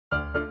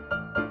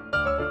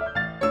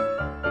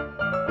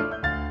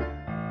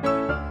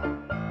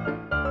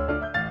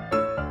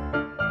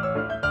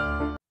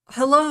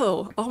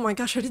Hello. Oh my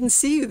gosh, I didn't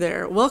see you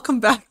there. Welcome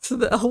back to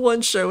the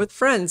L1 show with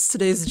friends.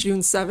 Today's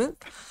June 7th,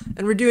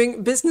 and we're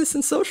doing business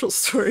and social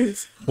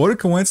stories. What a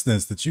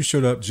coincidence that you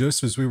showed up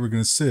just as we were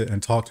going to sit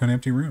and talk to an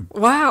empty room.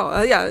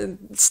 Wow. Yeah,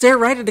 stare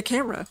right at a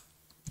camera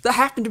that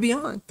happened to be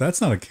on.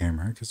 That's not a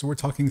camera because we're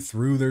talking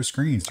through their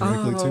screens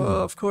directly to them.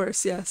 Oh, of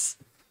course, yes.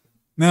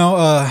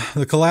 Now,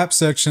 the collapse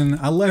section,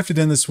 I left it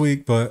in this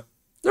week, but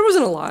there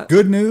wasn't a lot.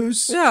 Good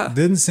news. Yeah.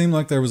 Didn't seem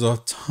like there was a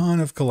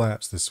ton of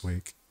collapse this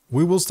week.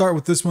 We will start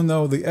with this one,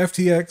 though. The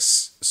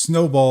FTX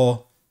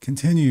snowball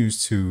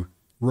continues to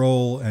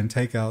roll and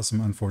take out some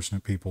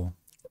unfortunate people.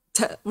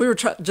 We were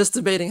just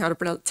debating how to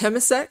pronounce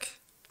it.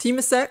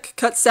 Temasek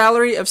cut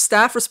salary of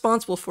staff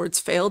responsible for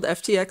its failed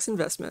FTX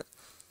investment.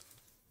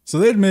 So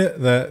they admit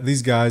that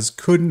these guys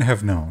couldn't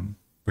have known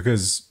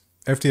because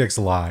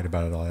FTX lied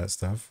about it, all that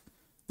stuff.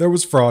 There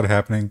was fraud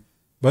happening.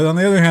 But on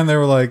the other hand, they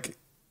were like,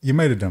 you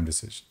made a dumb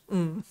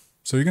decision.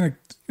 So you're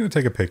gonna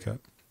take a pay cut.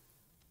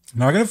 I'm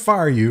not going to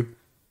fire you,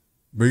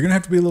 but you're going to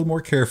have to be a little more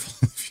careful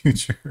in the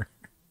future.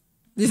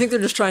 Do you think they're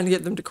just trying to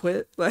get them to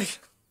quit?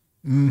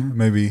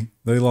 Maybe.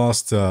 They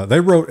lost, they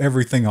wrote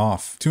everything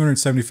off,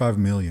 $275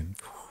 million.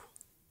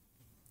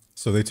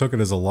 So they took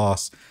it as a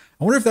loss.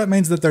 I wonder if that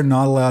means that they're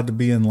not allowed to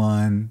be in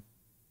line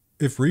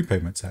if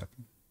repayments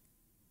happen.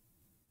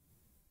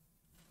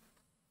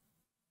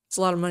 It's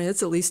a lot of money.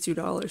 That's at least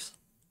 $2.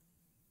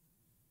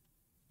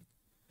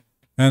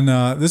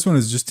 And this one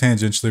is just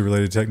tangentially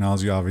related to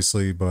technology,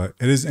 obviously, but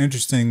it is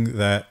interesting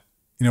that,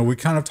 you know, we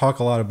kind of talk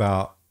a lot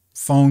about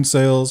phone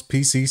sales,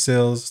 PC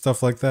sales,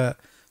 stuff like that.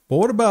 But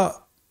what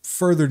about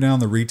further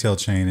down the retail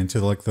chain into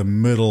like the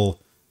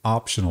middle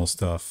optional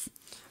stuff?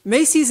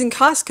 Macy's and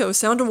Costco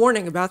sound a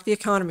warning about the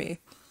economy.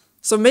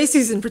 So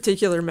Macy's in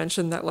particular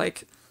mentioned that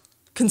like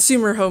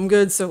consumer home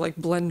goods, so like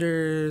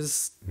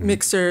blenders,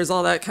 mixers,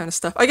 all that kind of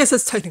stuff. I guess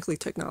that's technically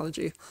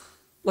technology.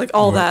 Like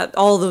all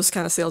those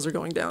kind of sales are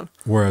going down.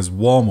 Whereas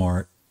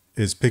Walmart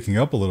is picking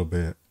up a little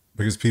bit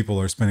because people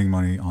are spending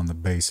money on the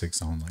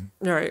basics only.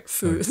 All right,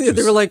 food. Like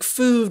they were like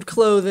food,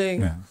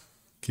 clothing. Yeah,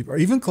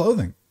 even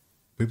clothing.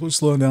 People are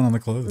slowing down on the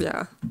clothing.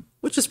 Yeah,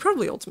 which is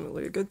probably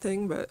ultimately a good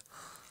thing, but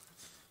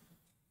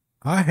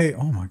I hate.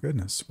 Oh my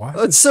goodness, why?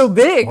 It's so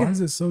big. Why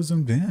is it so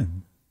zoomed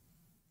in?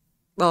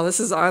 Well, this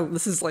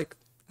is like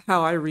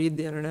how I read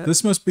the internet.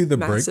 This must be the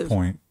break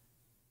point.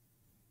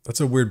 That's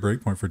a weird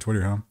break point for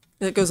Twitter, huh?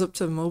 It goes up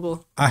to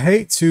mobile. I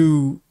hate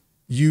to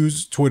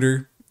use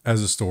Twitter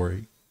as a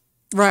story.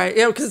 Right,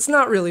 yeah, because it's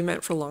not really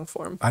meant for long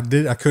form. I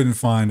couldn't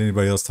find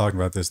anybody else talking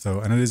about this, though,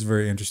 and it is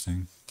very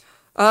interesting.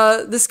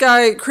 This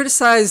guy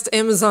criticized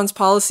Amazon's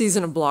policies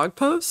in a blog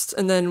post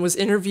and then was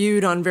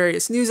interviewed on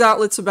various news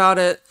outlets about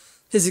it,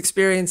 his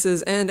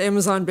experiences, and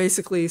Amazon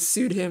basically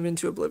sued him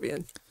into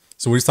oblivion.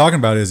 So what he's talking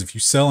about is if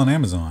you sell on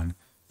Amazon,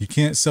 you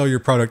can't sell your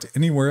product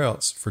anywhere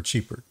else for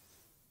cheaper.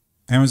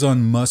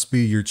 Amazon must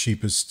be your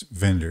cheapest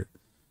vendor.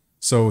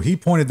 So he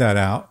pointed that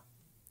out.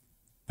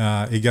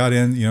 He got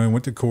in, he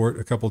went to court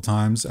a couple of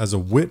times as a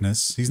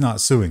witness. He's not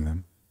suing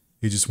them.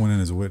 He just went in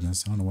as a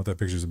witness. I don't know what that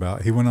picture's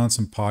about. He went on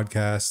some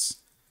podcasts.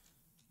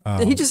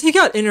 And he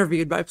got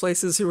interviewed by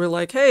places who were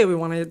like, hey, we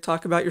want to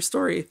talk about your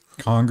story.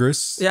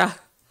 Congress. Yeah.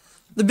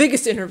 The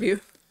biggest interview.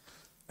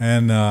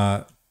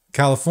 And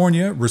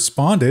California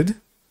responded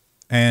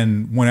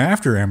and went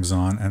after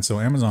Amazon. And so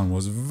Amazon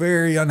was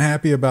very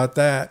unhappy about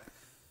that.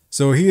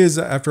 So he is,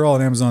 after all,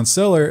 an Amazon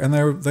seller, and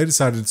they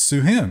decided to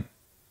sue him.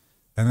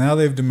 And now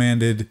they've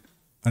demanded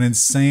an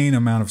insane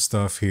amount of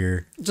stuff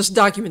here. Just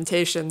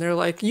documentation. They're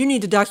like, you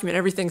need to document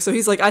everything. So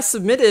he's like, I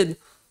submitted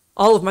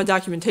all of my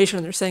documentation,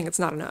 and they're saying it's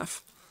not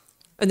enough.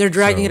 And they're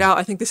dragging it out,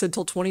 I think they said,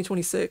 till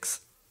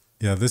 2026.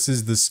 Yeah, this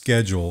is the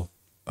schedule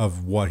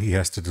of what he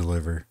has to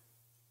deliver.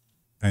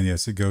 And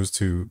yes, it goes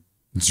to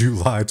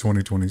July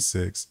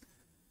 2026.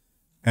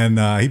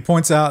 And he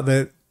points out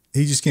that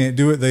he just can't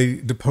do it. They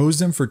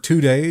deposed him for 2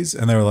 days,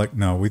 and they were like,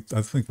 no,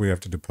 I think we have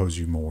to depose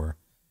you more.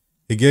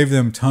 He gave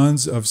them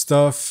tons of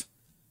stuff,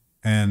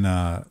 and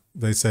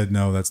they said,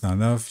 no, that's not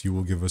enough. You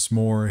will give us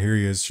more. Here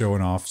he is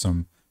showing off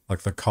some,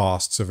 like, the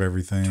costs of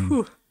everything.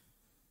 Whew.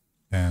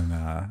 And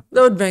that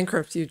would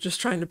bankrupt you,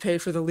 just trying to pay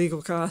for the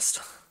legal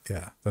cost.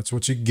 Yeah, that's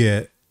what you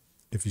get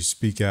if you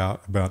speak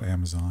out about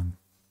Amazon.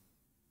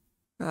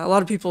 A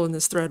lot of people in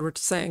this thread were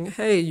saying,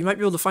 hey, you might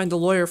be able to find a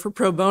lawyer for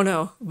pro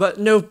bono, but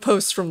no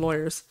posts from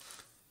lawyers.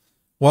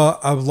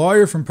 Well, a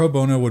lawyer from pro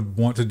bono would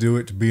want to do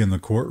it to be in the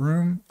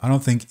courtroom. I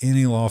don't think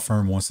any law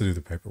firm wants to do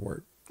the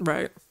paperwork.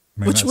 Right.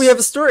 Which we have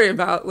a story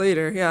about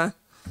later, yeah.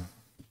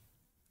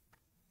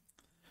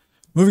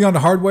 Moving on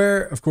to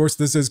hardware. Of course,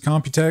 this is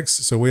Computex,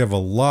 so we have a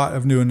lot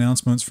of new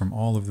announcements from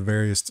all of the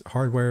various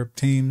hardware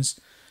teams.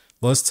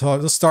 Let's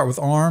start with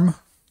ARM.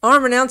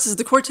 ARM announces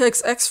the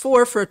Cortex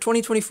X4 for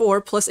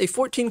 2024 plus a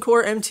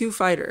 14-core M2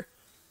 fighter.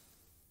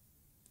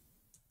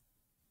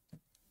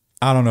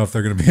 I don't know if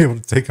they're going to be able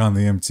to take on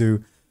the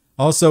M2.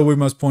 Also, we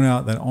must point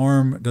out that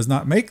ARM does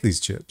not make these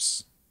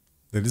chips.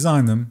 They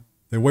design them.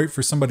 They wait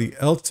for somebody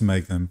else to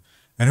make them.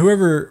 And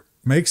whoever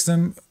makes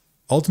them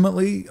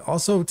ultimately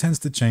also tends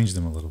to change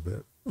them a little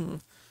bit.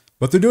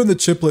 But they're doing the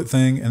chiplet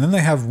thing, and then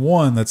they have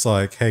one that's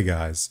like, hey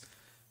guys,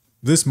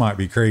 this might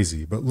be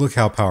crazy, but look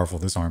how powerful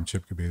this ARM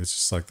chip could be. It's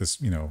just like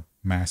this,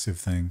 massive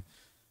thing.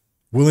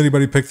 Will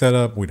anybody pick that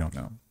up? We don't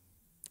know.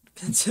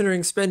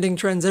 Considering spending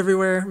trends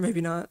everywhere,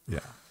 maybe not. Yeah,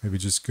 maybe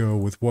just go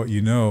with what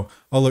you know.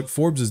 Oh, look,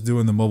 Forbes is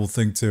doing the mobile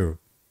thing too.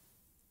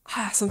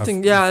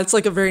 It's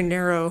like a very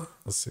narrow.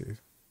 Let's see.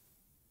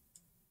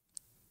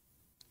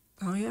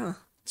 Oh, yeah.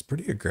 It's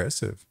pretty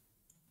aggressive.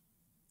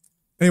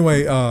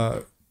 Anyway,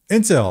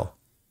 Intel,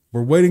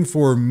 we're waiting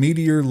for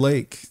Meteor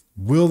Lake.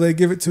 Will they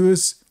give it to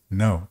us?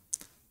 No,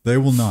 they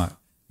will not.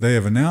 They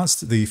have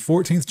announced the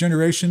 14th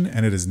generation,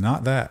 and it is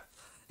not that.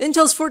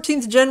 Intel's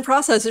 14th gen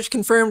processors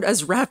confirmed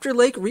as Raptor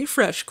Lake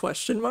refresh, ?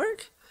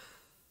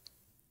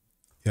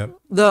 Yep.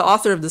 The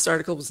author of this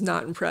article was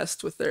not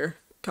impressed with their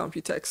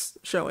Computex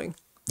showing.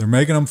 They're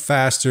making them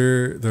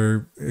faster.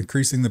 They're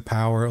increasing the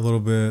power a little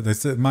bit. They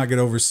said it might get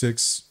over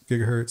 6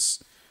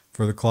 gigahertz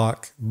for the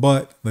clock,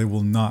 but they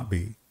will not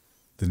be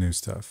the new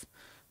stuff.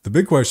 The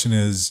big question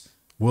is,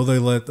 will they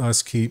let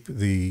us keep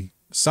the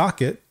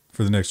socket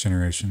for the next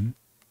generation,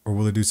 or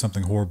will they do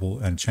something horrible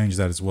and change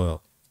that as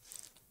well?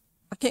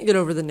 I can't get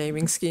over the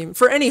naming scheme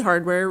for any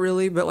hardware,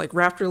 really, but like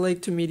Raptor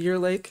Lake to Meteor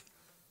Lake.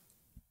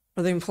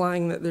 Are they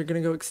implying that they're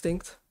going to go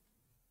extinct?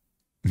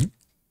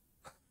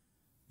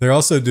 They're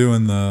also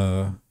doing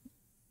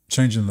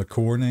changing the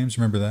core names.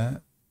 Remember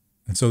that?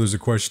 And so there's a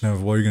question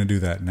of, well, are you going to do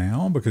that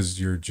now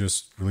because you're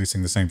just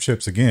releasing the same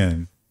chips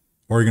again,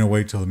 or are you going to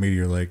wait till the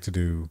Meteor Lake to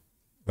do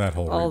that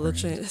whole all the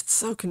rebrand? change? It's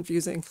so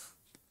confusing.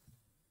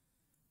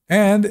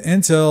 And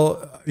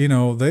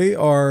Intel, they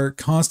are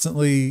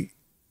constantly,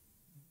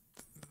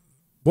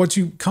 what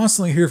you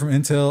constantly hear from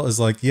Intel is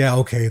like, yeah,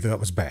 okay, that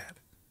was bad.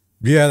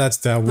 Yeah, that's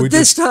that. But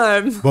this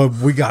time. But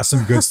we got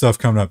some good stuff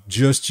coming up.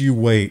 Just you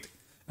wait.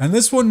 And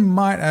this one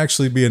might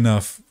actually be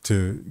enough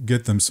to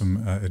get them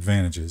some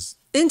advantages.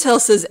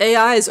 Intel says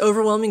AI is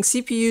overwhelming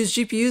CPUs,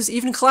 GPUs,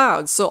 even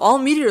clouds, so all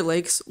Meteor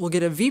Lakes will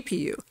get a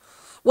VPU.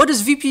 What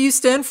does VPU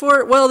stand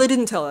for? Well, they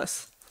didn't tell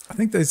us. I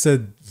think they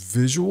said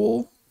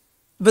visual.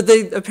 But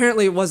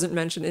apparently it wasn't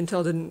mentioned.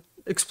 Intel didn't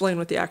explain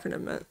what the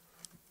acronym meant.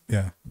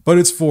 Yeah, but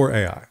it's for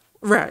AI.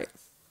 Right.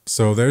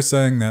 So they're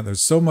saying that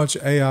there's so much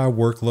AI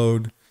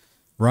workload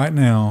right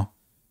now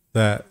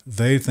that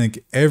they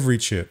think every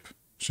chip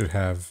should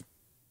have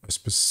a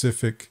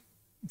specific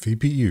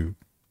VPU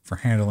for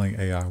handling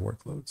AI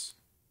workloads.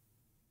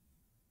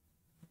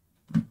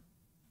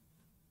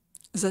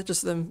 Is that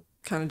just them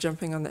kind of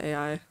jumping on the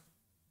AI?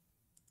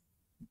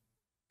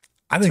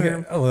 I think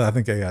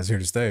AI is here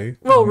to stay.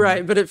 Well,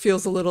 right, but it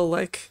feels a little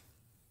like,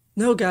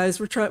 no, guys,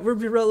 we're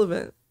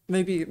irrelevant.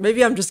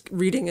 Maybe I'm just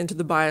reading into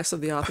the bias of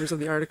the authors of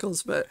the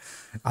articles, but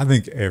I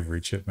think every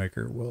chip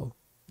maker will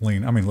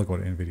lean. I mean, look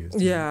what Nvidia is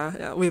doing.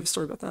 Yeah, we have a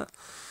story about that.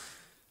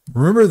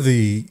 Remember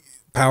the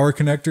power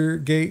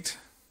connector gate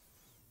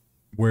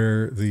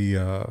where the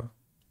I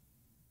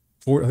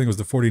think it was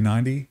the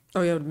 4090.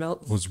 Oh yeah, it would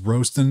melt. Was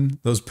roasting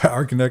those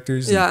power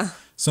connectors. Yeah.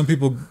 Some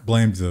people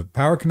blamed the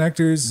power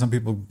connectors. Some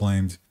people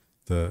blamed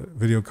the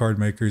video card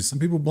makers. Some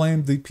people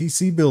blamed the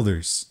PC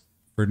builders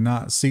for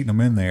not seating them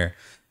in there.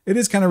 It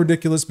is kind of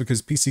ridiculous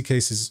because PC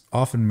cases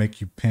often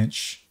make you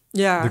pinch the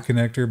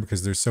connector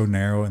because they're so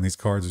narrow and these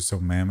cards are so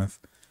mammoth.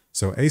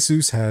 So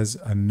ASUS has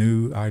a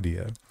new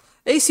idea.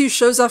 ASUS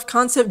shows off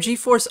concept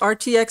GeForce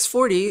RTX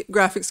 40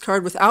 graphics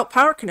card without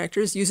power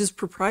connectors, uses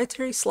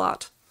proprietary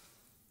slot.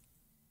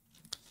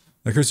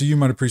 Now, Kirsty, you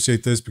might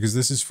appreciate this because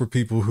this is for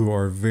people who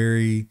are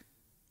very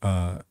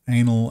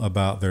anal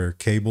about their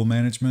cable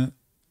management.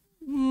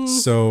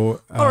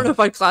 So I don't know if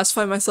I'd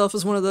classify myself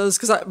as one of those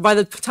because by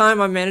the time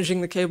I'm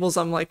managing the cables,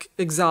 I'm like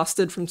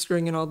exhausted from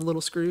screwing in all the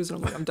little screws, and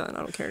I'm like, I'm done. I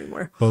don't care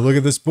anymore. But look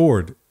at this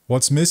board.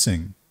 What's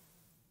missing?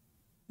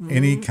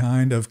 Any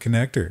kind of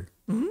connector.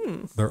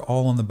 They're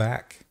all on the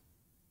back.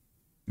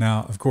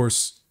 Now, of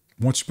course,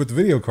 once you put the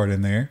video card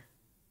in there,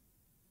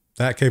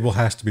 that cable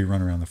has to be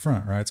run around the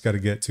front, right? It's got to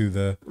get to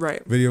the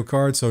video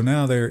card. So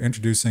now they're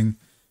introducing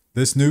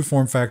this new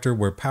form factor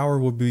where power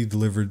will be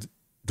delivered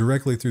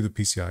directly through the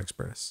PCI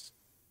Express.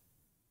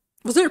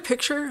 Was there a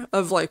picture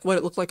of like what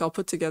it looked like all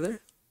put together?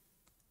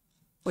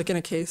 Like in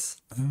a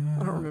case? I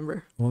don't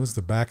remember. Well, this is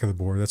the back of the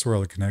board. That's where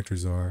all the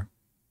connectors are.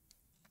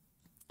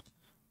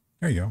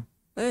 There you go.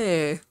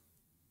 Hey.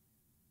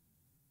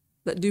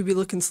 That do be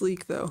looking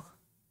sleek though.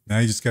 Now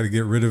you just got to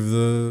get rid of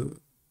the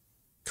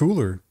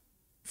cooler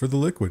for the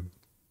liquid.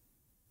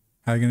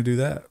 How are you going to do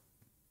that?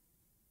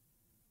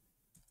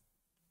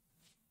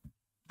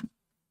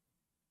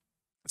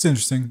 It's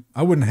interesting.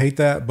 I wouldn't hate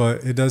that,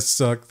 but it does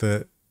suck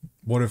that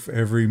what if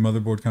every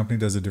motherboard company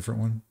does a different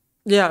one?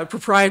 Yeah,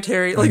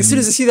 proprietary. Like as soon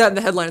as you see that in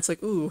the headline, it's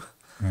like, ooh.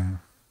 Yeah.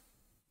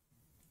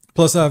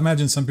 Plus, I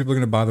imagine some people are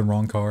going to buy the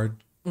wrong card.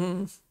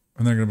 And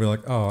they're going to be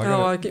like, oh,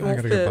 I got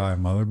to go buy a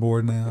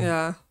motherboard now.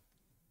 Yeah.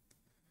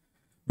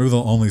 Maybe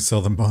they'll only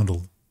sell them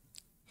bundled.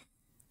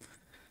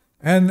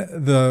 And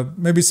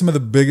maybe some of the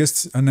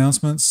biggest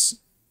announcements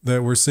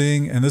that we're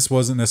seeing, and this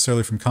wasn't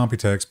necessarily from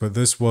Computex, but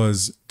this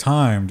was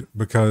timed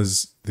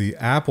because the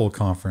Apple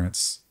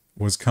conference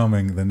was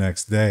coming the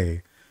next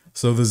day.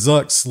 So the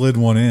Zuck slid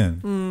one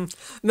in.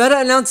 Meta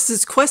announced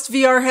its Quest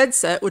VR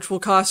headset, which will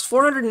cost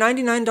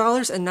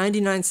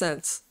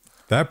 $499.99.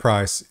 That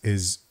price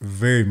is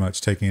very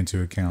much taking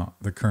into account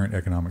the current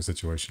economic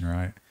situation,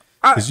 right?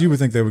 Because you would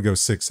think they would go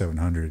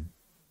 600-700.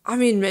 I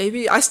mean,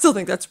 maybe. I still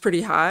think that's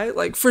pretty high.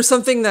 Like, for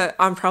something that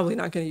I'm probably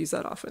not going to use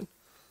that often.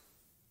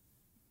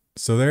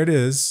 So there it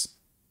is.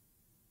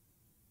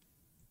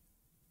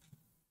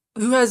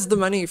 Who has the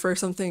money for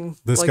something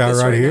This like guy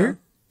this right here?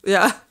 now?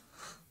 Yeah.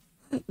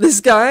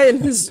 This guy in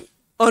his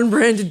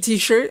unbranded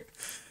t-shirt.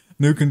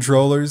 New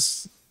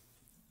controllers.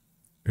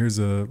 Here's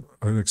an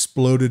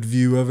exploded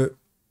view of it.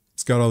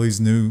 It's got all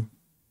these new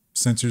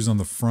sensors on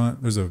the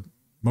front. There's a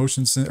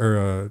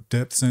a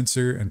depth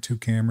sensor and 2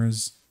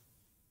 cameras.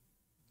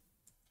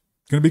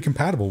 Going to be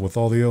compatible with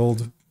all the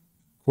old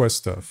Quest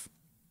stuff.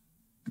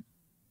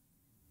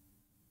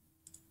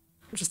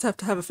 Just have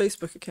to have a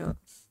Facebook account.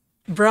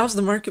 Browse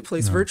the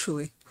marketplace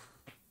virtually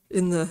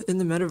in the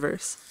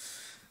metaverse.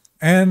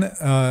 And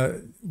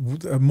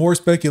more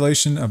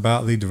speculation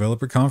about the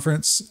developer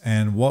conference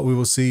and what we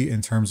will see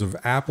in terms of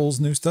Apple's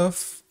new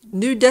stuff.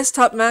 New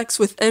desktop Macs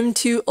with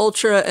M2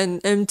 Ultra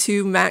and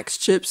M2 Max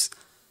chips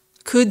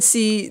could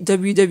see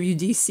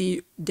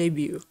WWDC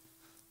debut.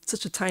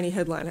 Such a tiny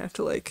headline. I have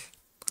to like.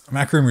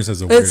 Mac Rumors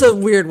has It's a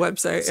weird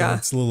website. So yeah,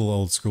 it's a little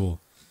old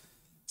school.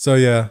 So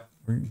yeah,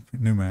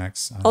 new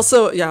Macs.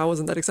 Also, yeah, I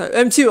wasn't that excited.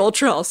 M2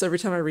 Ultra. Also, every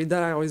time I read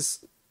that, I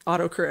always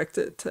autocorrect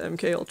it to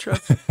MK Ultra.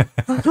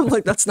 I'm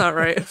like, that's not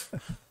right.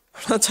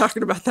 I'm not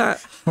talking about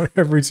that.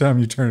 Every time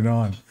you turn it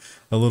on,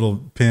 a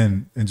little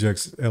pin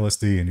injects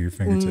LSD into your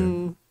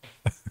fingertip.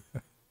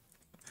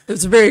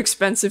 It's a very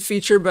expensive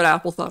feature, but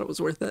Apple thought it was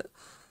worth it.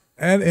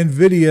 And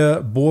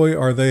Nvidia, boy,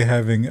 are they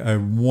having a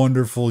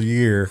wonderful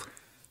year.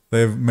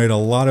 They've made a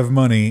lot of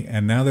money,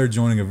 and now they're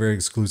joining a very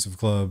exclusive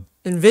club.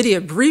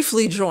 Nvidia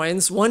briefly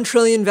joins 1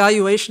 trillion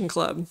valuation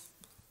club.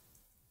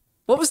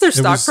 What was their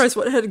stock price?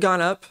 What had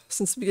gone up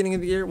since the beginning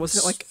of the year?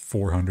 Wasn't it like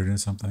 400 and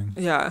something?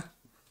 Yeah.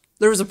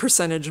 There was a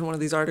percentage in one of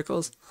these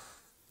articles.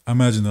 I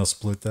imagine they'll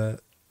split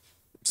that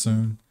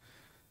soon.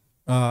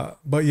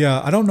 But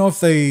yeah, I don't know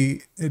if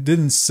it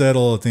didn't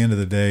settle at the end of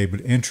the day,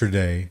 but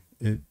intraday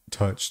it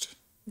touched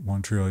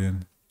 1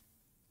 trillion.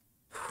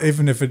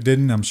 Even if it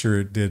didn't, I'm sure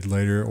it did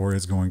later or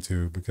is going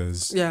to,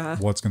 because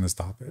what's going to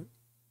stop it?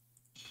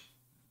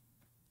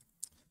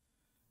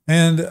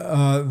 And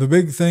the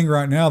big thing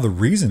right now, the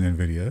reason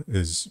Nvidia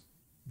is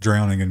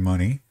drowning in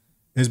money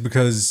is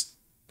because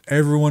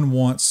everyone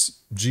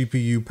wants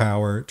GPU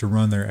power to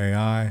run their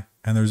AI,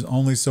 and there's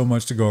only so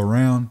much to go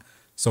around.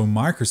 So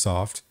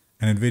Microsoft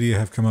and Nvidia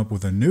have come up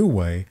with a new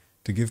way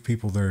to give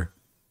people their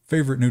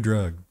favorite new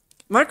drug.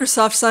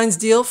 Microsoft signs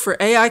deal for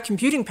AI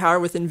computing power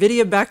with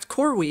Nvidia-backed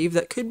CoreWeave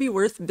that could be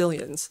worth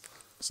billions.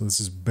 So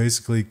this is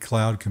basically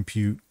cloud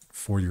compute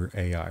for your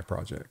AI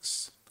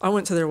projects. I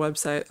went to their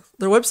website.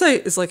 Their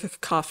website is like a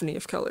cacophony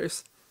of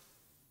colors.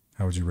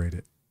 How would you rate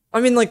it? I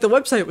mean, like, the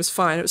website was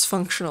fine. It was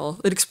functional.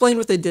 It explained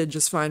what they did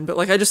just fine. But,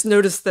 like, I just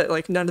noticed that,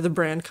 like, none of the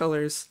brand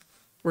colors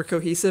were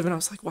cohesive. And I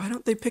was like, why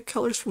don't they pick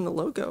colors from the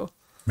logo?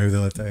 Maybe they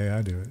let the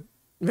AI do it.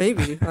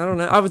 Maybe. I don't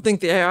know. I would think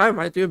the AI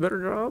might do a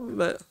better job,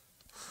 but...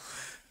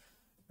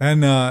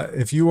 And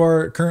if you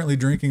are currently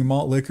drinking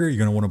malt liquor, you're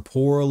going to want to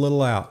pour a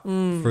little out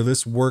for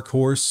this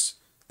workhorse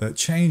that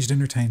changed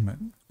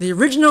entertainment. The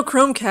original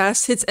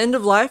Chromecast hits end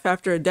of life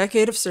after a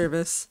decade of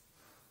service.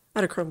 I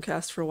had a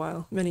Chromecast for a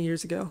while, many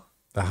years ago.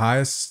 The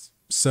highest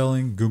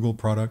selling Google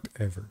product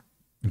ever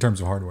in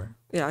terms of hardware.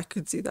 Yeah, I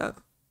could see that.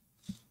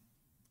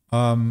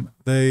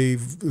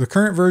 The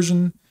current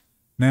version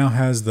now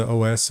has the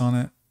OS on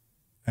it,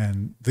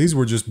 and these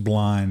were just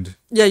blind.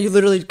 Yeah, you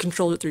literally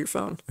controlled it through your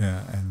phone.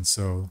 Yeah, and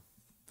so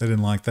they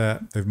didn't like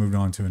that. They've moved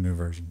on to a new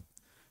version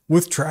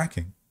with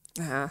tracking.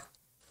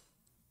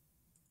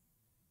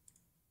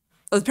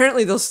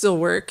 Apparently they'll still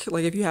work.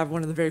 Like, if you have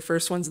one of the very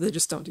first ones, they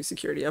just don't do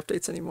security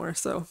updates anymore.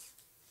 So,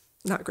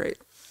 not great.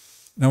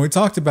 Now, we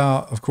talked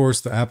about, of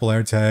course, the Apple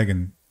AirTag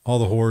and all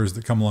the horrors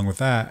that come along with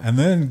that. And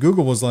then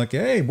Google was like,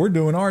 hey, we're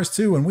doing ours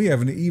too. And we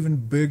have an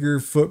even bigger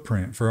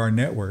footprint for our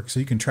network.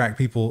 So you can track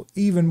people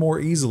even more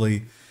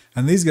easily.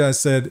 And these guys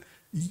said,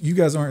 you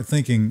guys aren't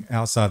thinking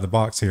outside the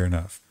box here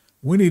enough.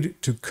 We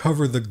need to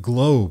cover the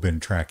globe in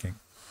tracking.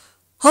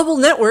 Hubble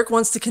Network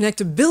wants to connect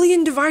 1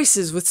 billion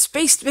devices with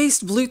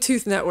space-based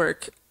Bluetooth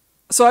network.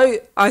 So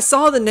I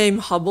saw the name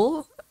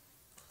Hubble,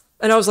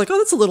 and I was like, oh,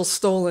 that's a little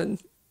stolen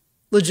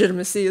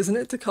legitimacy, isn't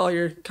it, to call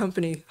your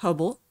company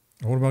Hubble?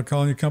 What about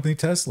calling your company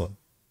Tesla?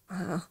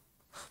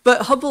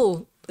 But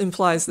Hubble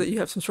implies that you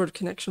have some sort of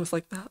connection with,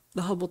 like,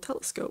 the Hubble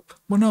telescope.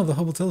 Well, no, the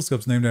Hubble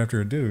telescope's named after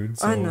a dude.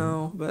 So I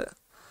know, but...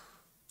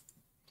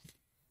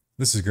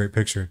 This is a great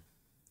picture.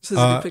 This is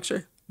a good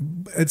picture.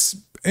 It's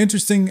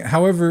interesting.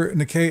 However,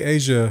 Nikkei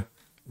Asia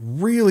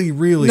really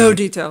no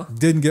detail.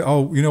 Didn't get.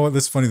 Oh, you know what?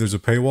 That's funny. There's a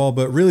paywall,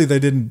 but really they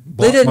didn't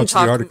block much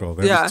of the article.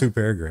 There was 2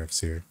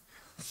 paragraphs here.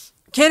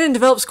 Canon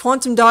develops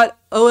quantum dot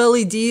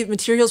OLED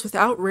materials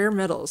without rare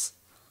metals.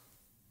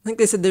 I think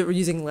they said they were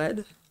using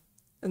lead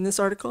in this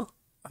article.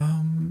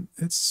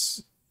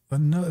 It's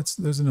no,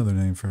 there's another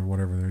name for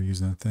whatever they're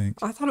using, I think.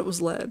 I thought it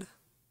was lead.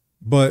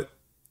 But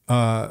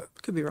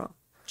Could be wrong.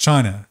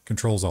 China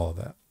controls all of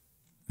that.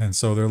 And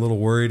so they're a little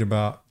worried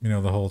about,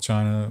 the whole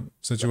China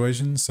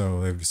situation.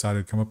 So they've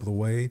decided to come up with a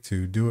way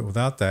to do it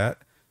without that.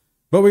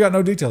 But we got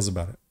no details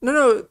about it.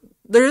 No,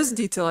 there is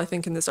detail, I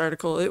think, in this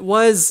article. It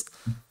was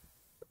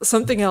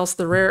something else,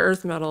 the rare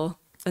earth metal.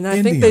 And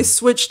I think they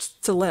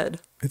switched to lead.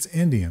 It's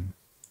indium.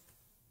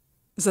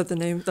 Is that the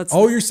name?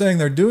 You're saying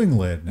they're doing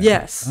lead now?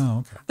 Yes. Oh,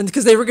 okay. And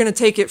because they were going to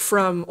take it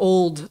from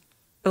old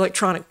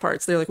electronic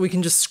parts. They're like, we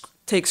can just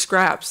take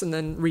scraps and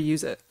then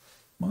reuse it.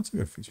 Well, that's a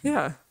good feature.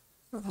 Yeah.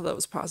 I thought that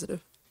was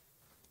positive.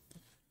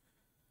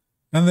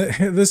 And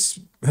this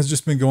has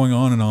just been going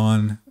on and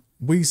on.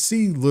 We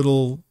see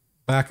little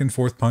back and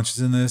forth punches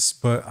in this,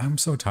 but I'm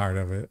so tired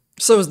of it.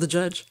 So is the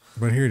judge.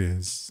 But here it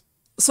is.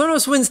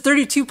 Sonos wins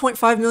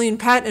 32.5 million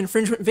patent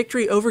infringement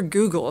victory over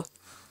Google.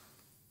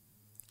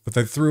 But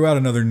they threw out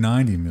another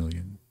 90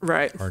 million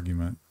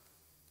argument.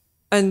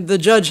 And the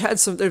judge had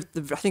some, I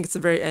think it's the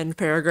very end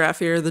paragraph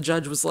here. The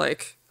judge was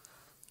like,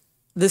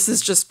 this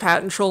is just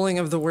patent trolling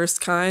of the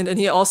worst kind. And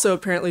he also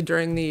apparently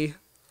during the,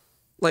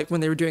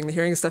 when they were doing the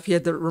hearing and stuff, he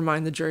had to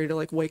remind the jury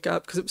to wake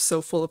up because it was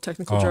so full of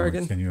technical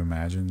jargon. Can you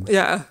imagine?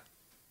 Yeah.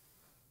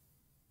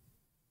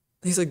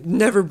 He's like,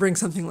 never bring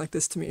something like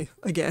this to me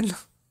again.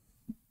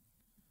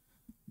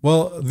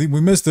 Well, we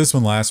missed this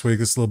one last week.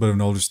 It's a little bit of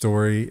an older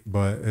story,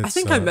 but it's, I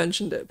think I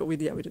mentioned it, but we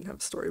didn't have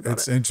a story about it.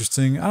 It's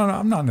interesting. I don't know.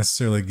 I'm not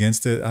necessarily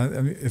against it. I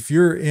mean, if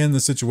you're in the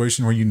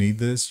situation where you need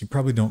this, you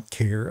probably don't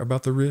care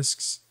about the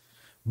risks.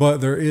 But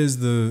there is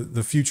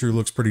the future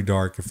looks pretty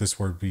dark if this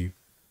were to be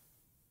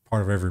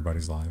part of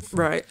everybody's life.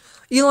 Right.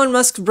 Elon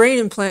Musk's brain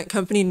implant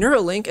company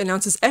Neuralink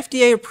announces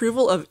FDA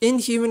approval of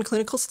in-human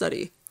clinical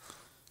study.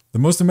 The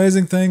most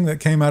amazing thing that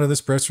came out of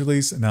this press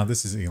release, now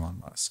this is Elon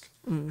Musk.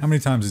 How many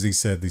times has he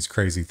said these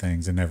crazy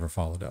things and never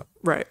followed up?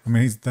 Right. I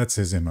mean, that's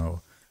his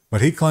MO.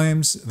 But he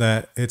claims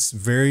that it's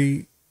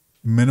very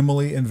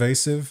minimally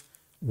invasive.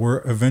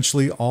 We're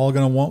eventually all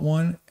going to want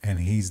one,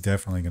 and he's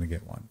definitely going to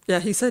get one. Yeah,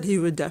 he said he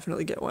would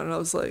definitely get one. And I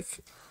was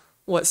like,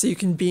 what, so you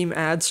can beam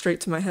ads straight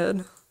to my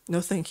head?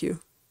 No, thank you.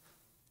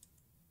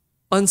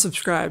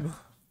 Unsubscribe.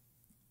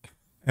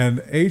 And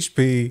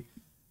HP,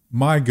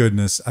 my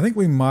goodness, I think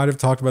we might have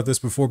talked about this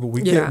before, but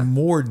we get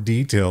more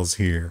details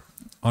here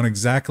on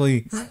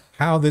exactly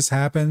how this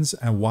happens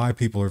and why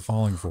people are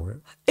falling for it.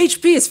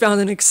 HP has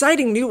found an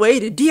exciting new way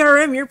to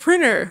DRM your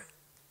printer!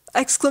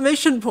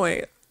 Exclamation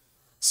point.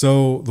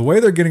 So the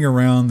way they're getting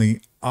around the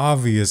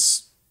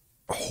obvious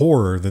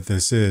horror that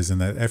this is,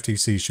 and that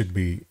FTC should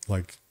be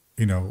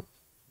the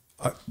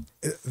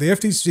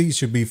FTC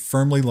should be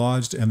firmly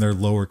lodged in their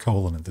lower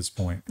colon at this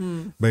point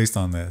based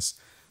on this.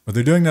 But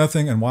they're doing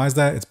nothing. And why is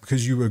that? It's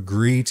because you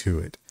agree to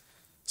it.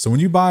 So when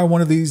you buy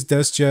one of these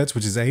desk jets,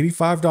 which is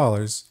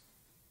 $85,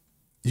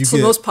 it's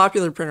the most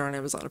popular printer on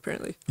Amazon,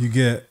 apparently. You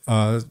get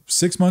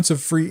 6 months of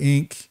free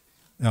ink.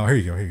 Oh, here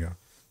you go.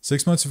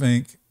 6 months of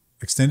ink,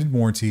 extended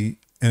warranty,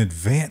 and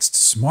advanced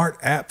smart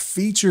app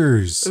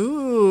features.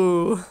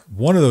 Ooh.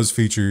 One of those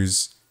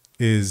features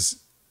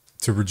is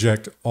to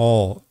reject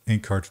all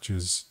ink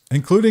cartridges,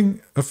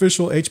 including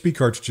official HP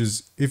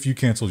cartridges, if you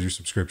canceled your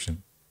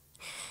subscription.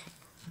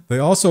 They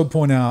also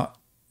point out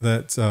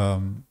that,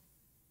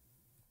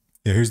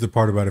 here's the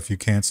part about if you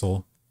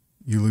cancel,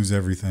 you lose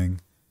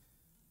everything.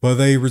 But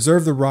they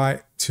reserve the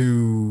right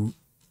to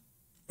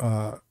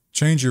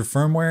change your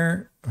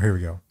firmware. Here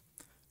we go.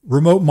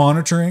 Remote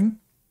monitoring.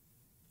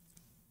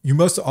 You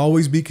must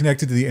always be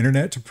connected to the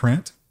internet to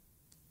print.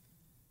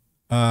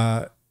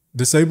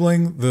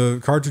 Disabling the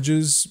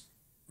cartridges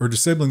or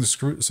disabling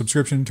the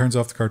subscription turns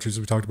off the cartridges.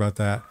 We talked about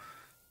that.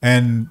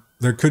 And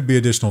there could be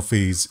additional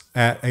fees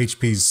at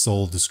HP's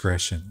sole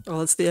discretion.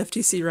 Oh, it's the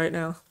FTC right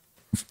now.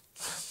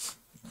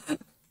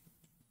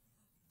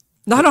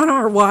 Not on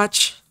our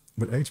watch.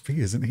 But HP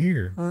isn't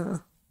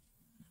here.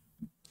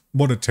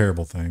 What a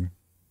terrible thing.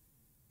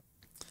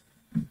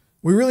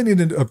 We really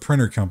needed a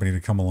printer company to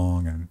come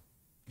along and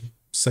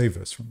save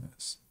us from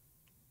this.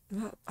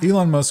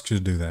 Elon Musk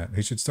should do that.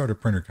 He should start a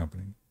printer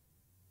company.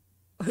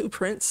 Who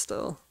prints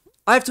still?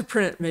 I have to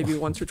print maybe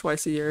once or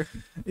twice a year.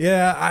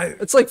 Yeah,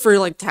 it's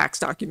for tax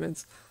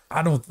documents.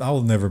 I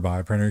will never buy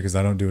a printer because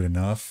I don't do it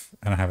enough,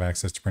 and I have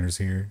access to printers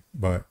here.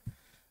 But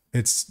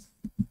it's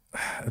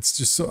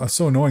just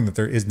so annoying that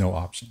there is no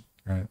option,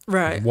 right?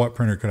 Right. What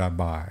printer could I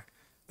buy?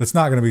 That's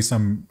not going to be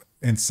some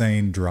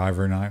insane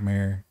driver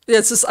nightmare. Yeah,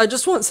 it's just I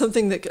just want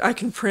something that I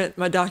can print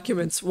my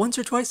documents once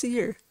or twice a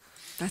year.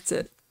 That's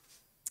it.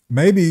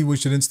 Maybe we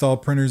should install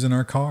printers in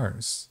our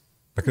cars.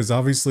 Because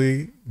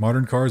obviously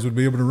modern cars would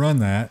be able to run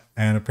that.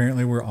 And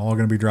apparently we're all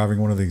going to be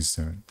driving one of these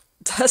soon.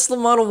 Tesla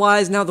Model Y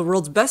is now the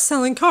world's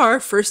best-selling car,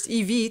 first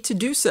EV to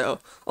do so.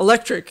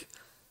 Electric,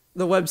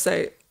 the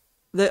website,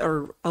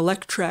 or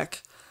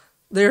Electrek,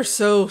 they're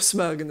so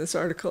smug in this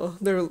article.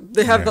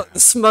 They have the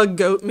smug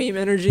goat meme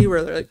energy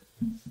where they're like,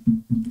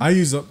 I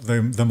use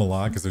them a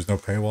lot because there's no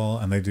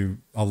paywall and they do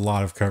a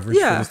lot of coverage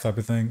for this type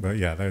of thing. But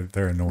yeah,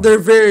 they're annoying. They're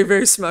very,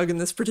 very smug in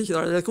this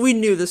particular. Like, we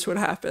knew this would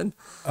happen.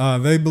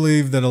 They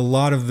believe that a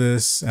lot of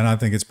this, and I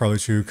think it's probably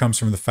true, comes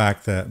from the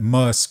fact that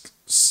Musk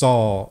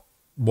saw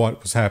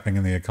what was happening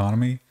in the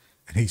economy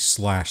and he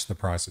slashed the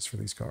prices for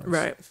these cars.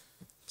 Right.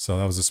 So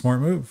that was a smart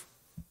move.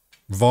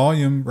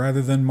 Volume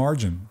rather than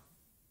margin.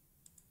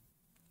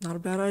 Not a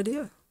bad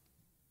idea.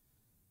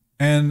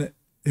 And,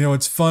 you know,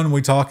 it's fun.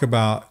 We talk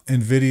about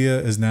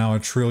Nvidia is now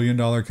 $1 trillion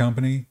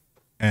company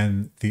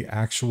and the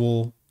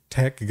actual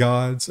tech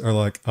gods are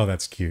like, oh,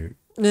 that's cute.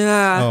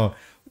 Yeah. Oh,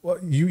 well,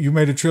 you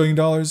made $1 trillion?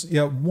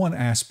 Yeah, one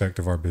aspect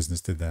of our business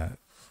did that.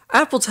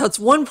 Apple touts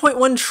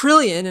 1.1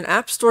 trillion in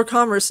App Store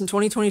commerce in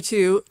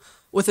 2022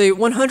 with a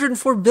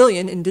 104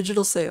 billion in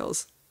digital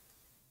sales.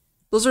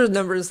 Those are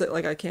numbers that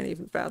like I can't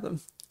even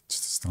fathom.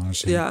 Just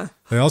astonishing. Yeah.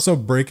 They also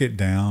break it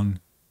down.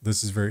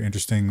 This is very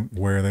interesting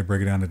where they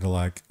break it down into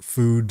like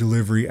food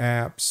delivery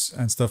apps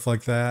and stuff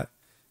like that,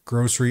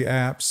 grocery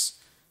apps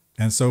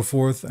and so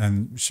forth,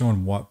 and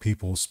showing what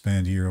people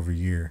spend year over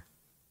year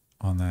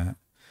on that.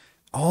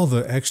 All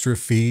the extra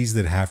fees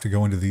that have to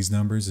go into these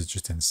numbers is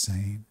just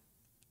insane.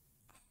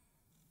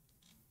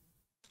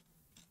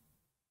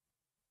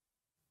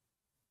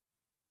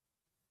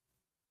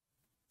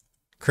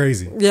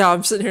 Crazy. Yeah,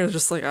 I'm sitting here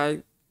just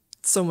like,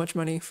 so much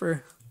money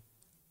for.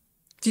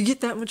 Do you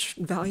get that much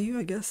value?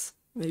 I guess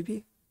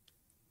maybe.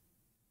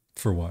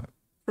 For what?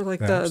 For like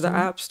the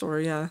App Store,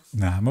 yeah.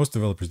 Nah, most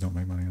developers don't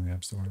make money on the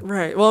App Store.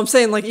 Right. Well, I'm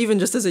saying like even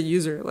just as a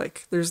user,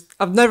 like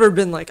I've never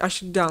been like I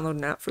should download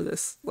an app for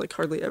this. Like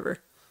hardly ever.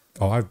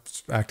 Oh, I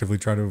actively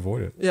try to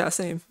avoid it. Yeah,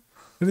 same.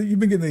 You've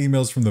been getting the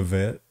emails from the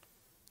vet.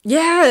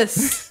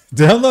 Yes.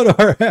 Download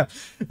our app,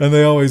 and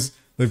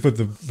they put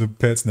the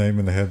pet's name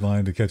in the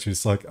headline to catch you.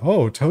 It's like,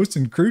 oh, Toast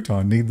and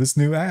Crouton need this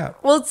new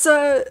app. Well, it's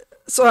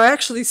so I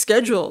actually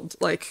scheduled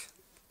like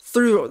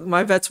through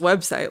my vet's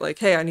website, like,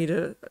 hey, I need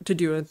to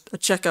do a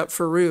checkup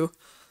for Rue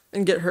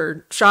and get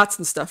her shots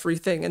and stuff,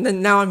 everything. And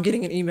then now I'm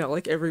getting an email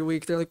like every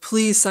week. They're like,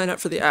 please sign up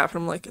for the app.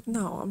 And I'm like,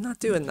 no, I'm not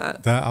doing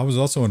that. I was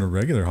also in a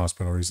regular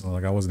hospital recently.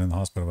 Like I wasn't in the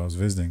hospital, but I was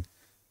visiting.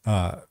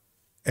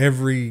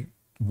 Every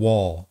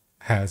wall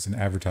has an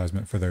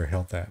advertisement for their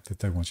health app that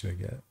they want you to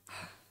get.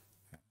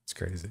 It's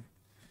crazy.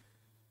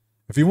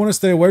 If you want to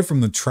stay away from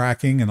the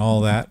tracking and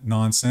all that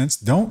nonsense,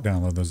 don't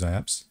download those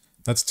apps.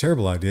 That's a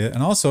terrible idea.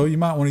 And also, you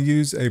might want to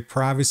use a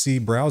privacy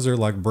browser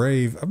like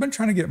Brave. I've been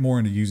trying to get more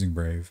into using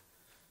Brave.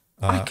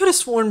 I could have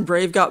sworn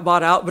Brave got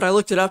bought out, but I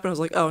looked it up and I was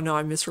like, oh no,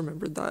 I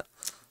misremembered that.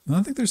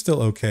 I think they're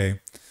still okay.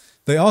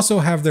 They also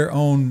have their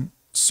own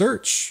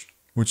search,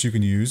 which you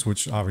can use,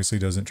 which obviously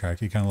doesn't track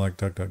you, kind of like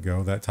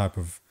DuckDuckGo, that type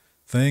of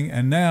thing.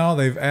 And now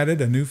they've added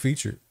a new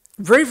feature.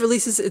 Brave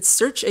releases its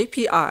search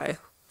API.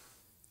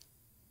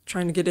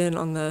 Trying to get in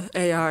on the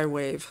AI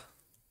wave.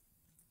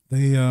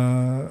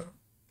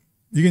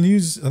 You can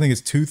use, I think it's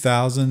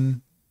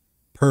 2,000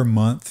 per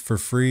month for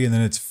free, and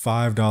then it's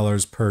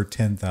 $5 per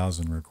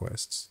 10,000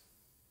 requests.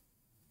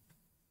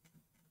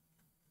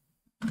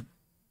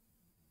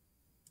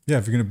 Yeah,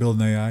 if you're going to build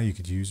an AI, you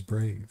could use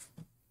Brave.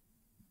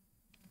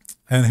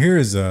 And here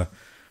is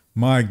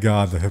my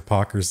God, the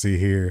hypocrisy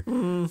here.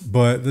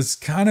 But this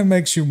kind of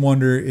makes you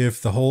wonder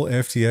if the whole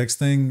FTX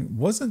thing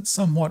wasn't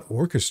somewhat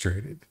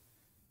orchestrated.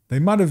 They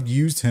might have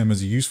used him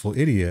as a useful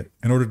idiot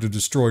in order to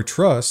destroy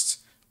trust,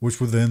 which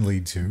would then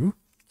lead to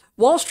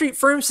Wall Street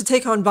firms to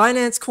take on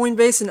Binance,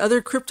 Coinbase, and other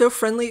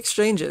crypto-friendly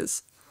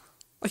exchanges.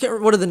 I can't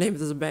remember what are the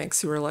names of the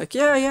banks who are like,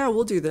 yeah,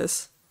 we'll do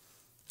this.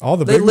 all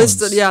the big ones.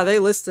 They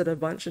listed a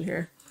bunch in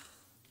here.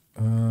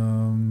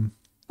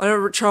 I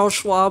know Charles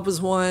Schwab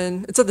was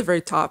one. It's at the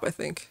very top, I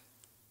think.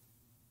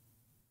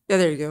 Yeah,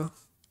 there you go.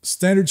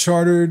 Standard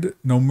Chartered,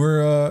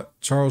 Nomura,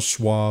 Charles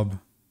Schwab.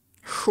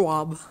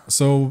 Schwab.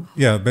 So,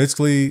 yeah,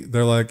 basically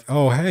they're like,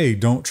 oh, hey,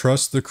 don't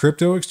trust the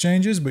crypto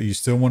exchanges, but you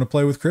still want to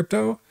play with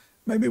crypto?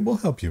 Maybe we'll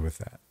help you with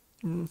that.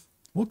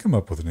 We'll come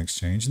up with an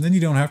exchange, and then you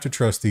don't have to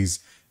trust these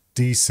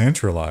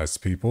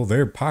decentralized people.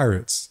 They're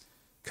pirates.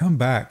 Come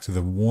back to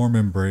the warm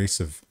embrace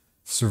of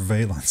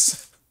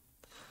surveillance.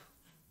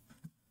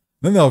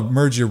 Then they'll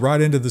merge you right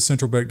into the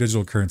central bank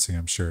digital currency,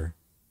 I'm sure.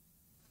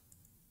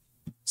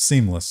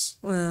 Seamless.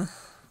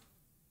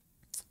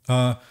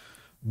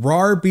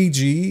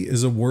 RARBG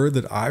is a word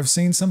that I've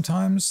seen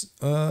sometimes.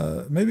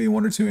 Maybe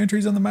one or two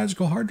entries on the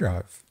magical hard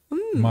drive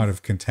might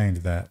have contained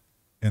that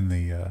in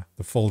the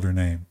folder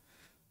name,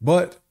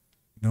 but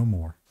no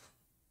more.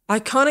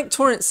 Iconic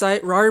torrent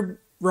site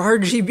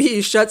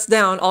RARGB shuts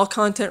down. All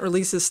content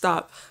releases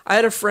stop. I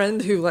had a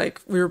friend who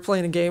we were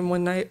playing a game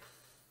one night,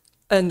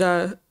 and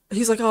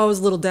he's like, "Oh, I was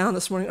a little down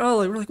this morning."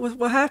 Oh, we're like,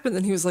 "What happened?"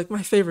 And he was like,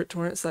 "My favorite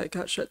torrent site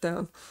got shut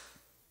down."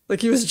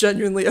 Like he was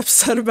genuinely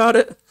upset about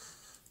it.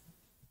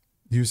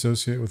 You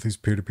associate with these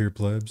peer-to-peer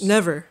plebs?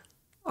 Never.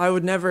 I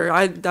would never.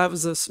 That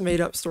was a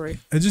made-up story.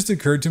 It just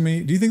occurred to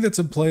me. Do you think that's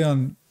a play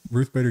on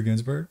Ruth Bader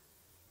Ginsburg?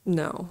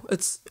 No,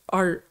 it's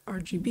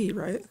RGB,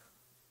 right?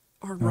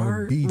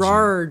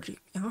 RGB.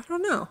 I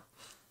don't know.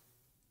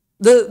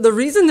 The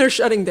reason they're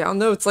shutting down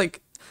though, it's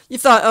like you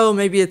thought, oh,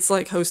 maybe it's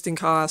like hosting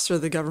costs or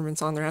the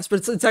government's on their ass,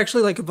 but it's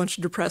actually like a bunch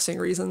of depressing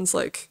reasons.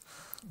 Like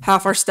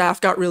half our staff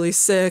got really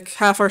sick,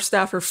 half our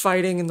staff are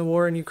fighting in the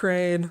war in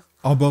Ukraine.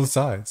 On both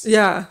sides.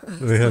 Yeah.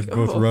 They had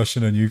both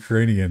Russian and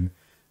Ukrainian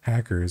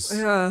hackers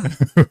Yeah.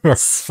 who are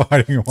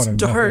fighting one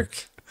another.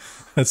 Dark.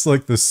 That's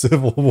like the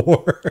Civil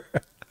War,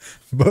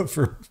 but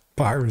for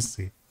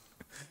piracy.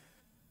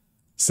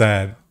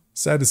 Sad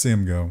to see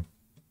him go.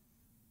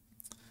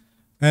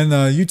 And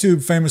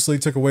YouTube famously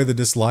took away the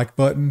dislike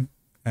button,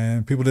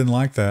 and people didn't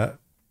like that.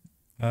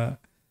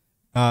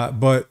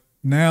 But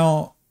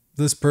now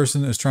this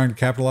person is trying to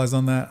capitalize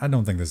on that. I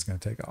don't think this is going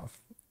to take off.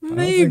 Maybe, I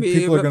don't think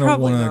people are going to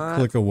want to not.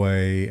 click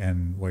away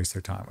and waste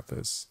their time with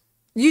this.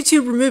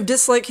 YouTube removed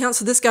dislike count,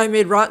 so this guy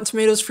made Rotten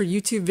Tomatoes for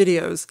YouTube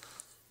videos.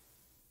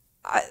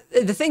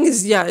 The thing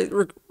is, yeah, it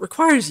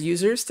requires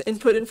users to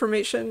input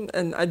information,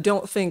 and I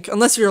don't think,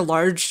 unless you're a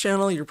large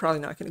channel, you're probably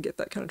not going to get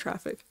that kind of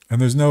traffic.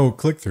 And there's no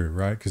click-through,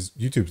 right? Because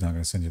YouTube's not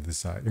going to send you to this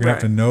site. You're going to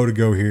have to know to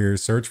go here,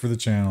 search for the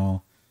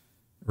channel,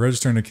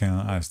 register an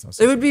account. I just don't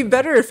see it would be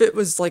better if it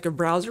was like a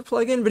browser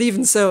plugin, but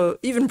even so,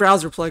 even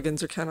browser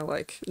plugins are kind of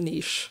like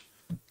niche,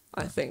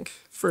 I think,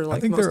 for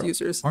like most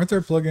users. Aren't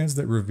there plugins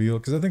that reveal?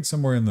 Because I think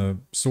somewhere in the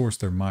source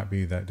there might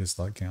be that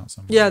dislike count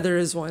somewhere. Yeah, there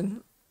is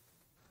one.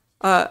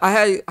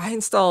 I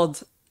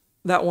installed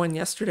that one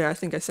yesterday. I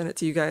think I sent it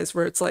to you guys,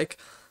 where it's like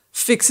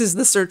fixes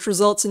the search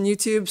results in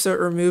YouTube. So it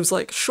removes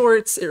like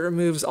shorts, it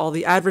removes all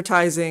the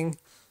advertising,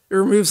 it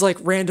removes like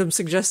random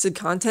suggested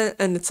content.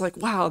 And it's like,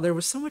 wow, there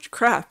was so much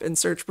crap in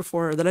search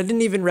before that I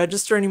didn't even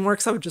register anymore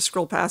because I would just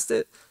scroll past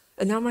it.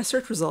 And now my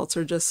search results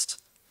are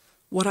just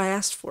what I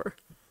asked for.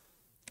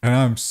 And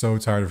I'm so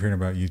tired of hearing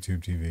about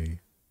YouTube TV.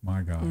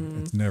 My God,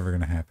 it's never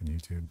going to happen,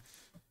 YouTube.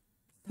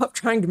 Stop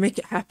trying to make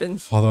it happen.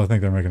 Although I think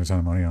they're making a ton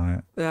of money on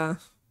it. Yeah.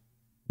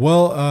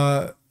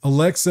 Well,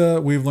 Alexa,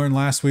 we've learned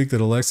last week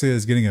that Alexa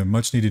is getting a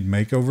much needed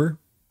makeover.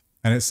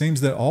 And it seems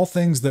that all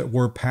things that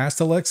were past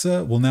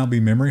Alexa will now be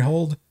memory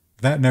hold.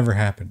 That never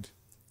happened.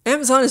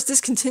 Amazon is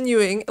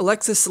discontinuing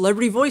Alexa's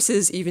celebrity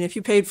voices, even if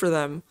you paid for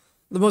them.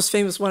 The most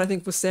famous one, I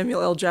think, was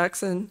Samuel L.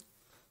 Jackson.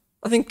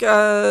 I think,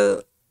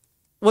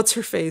 what's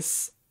her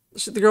face?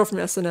 The girl from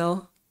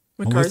SNL.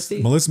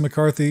 McCarthy. Melissa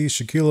McCarthy,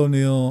 Shaquille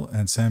O'Neal,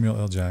 and Samuel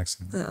L.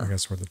 Jackson. I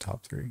guess we're the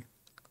top three.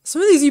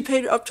 Some of these you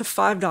paid up to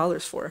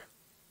 $5 for.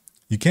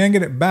 You can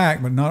get it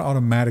back, but not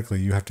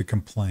automatically. You have to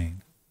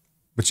complain.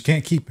 But you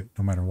can't keep it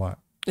no matter what.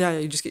 Yeah,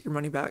 you just get your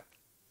money back.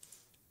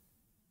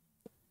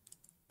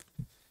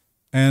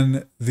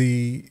 And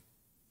the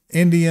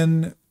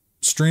Indian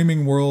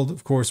streaming world,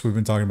 of course, we've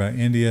been talking about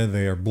India.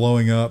 They are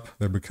blowing up.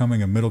 They're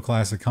becoming a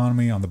middle-class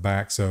economy on the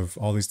backs of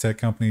all these tech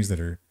companies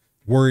that are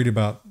worried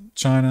about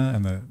China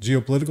and the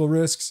geopolitical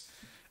risks,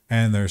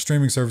 and their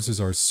streaming services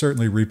are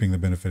certainly reaping the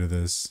benefit of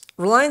this.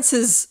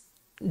 Reliance's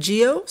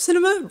Geo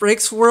Cinema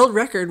breaks world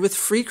record with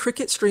free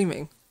cricket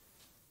streaming.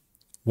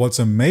 What's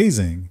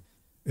amazing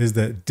is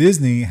that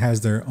Disney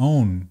has their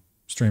own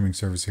streaming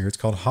service here. It's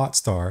called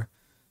Hotstar.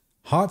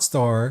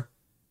 Hotstar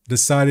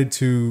decided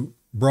to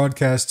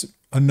broadcast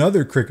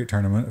another cricket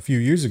tournament a few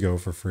years ago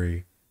for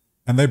free,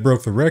 and they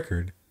broke the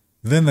record.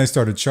 Then they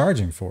started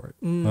charging for it.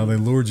 Well, they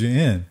lured you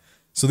in.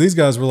 So these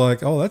guys were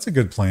like, oh, that's a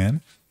good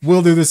plan.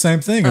 We'll do the same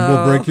thing and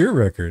we'll break your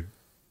record.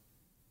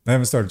 They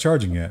haven't started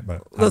charging yet,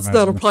 but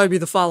that'll probably be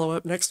the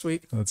follow-up next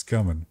week. That's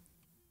coming.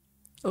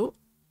 Oh,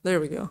 there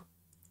we go.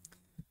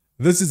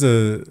 This is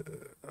a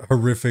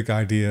horrific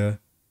idea.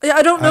 Yeah,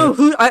 I don't know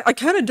who. I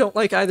kind of don't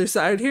like either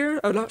side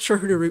here. I'm not sure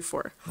who to root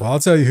for. Well, I'll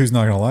tell you who's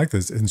not going to like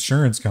this.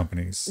 Insurance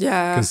companies.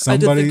 Yeah, I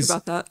did think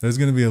about that. There's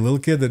going to be a little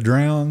kid that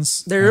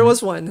drowns. There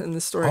was one in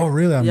the story. Oh,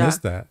 really? I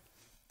missed that.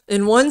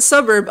 In one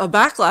suburb, a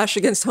backlash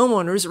against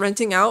homeowners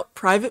renting out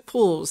private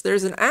pools.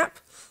 There's an app,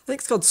 I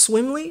think it's called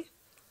Swimly,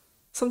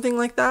 something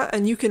like that,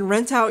 and you can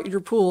rent out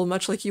your pool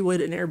much like you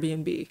would an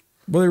Airbnb.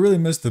 Well, they really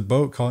missed the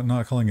boat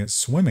not calling it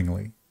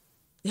Swimmingly.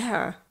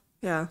 Yeah,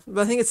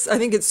 but I think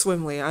it's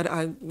Swimly.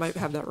 I might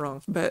have that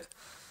wrong, but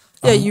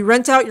yeah, you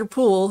rent out your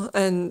pool,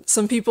 and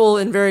some people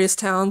in various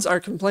towns are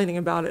complaining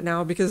about it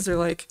now because they're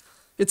like,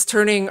 it's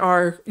turning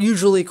our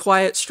usually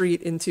quiet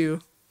street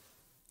into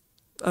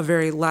a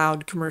very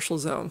loud commercial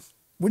zone.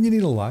 Wouldn't you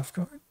need a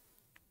lifeguard?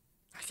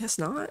 I guess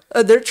not.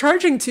 They're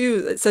charging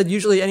too. It said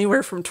usually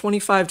anywhere from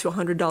 $25 to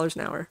 $100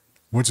 an hour.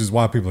 Which is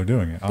why people are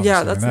doing it. Obviously.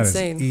 Yeah, that's that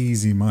insane. Is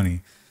easy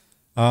money.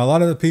 A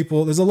lot of the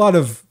people, there's a lot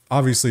of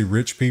obviously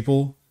rich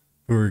people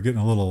who are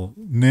getting a little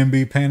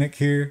NIMBY panic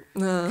here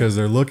because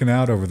they're looking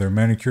out over their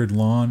manicured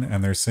lawn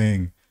and they're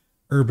seeing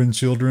urban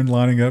children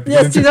lining up.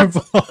 Yeah, see, that's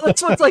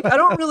what's like. I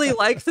don't really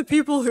like the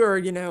people who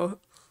are,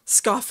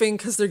 scoffing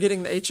because they're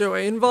getting the HOA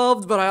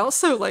involved, but I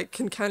also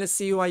can kind of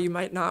see why you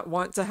might not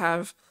want to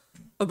have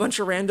a bunch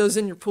of randos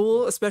in your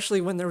pool,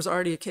 especially when there was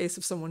already a case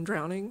of someone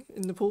drowning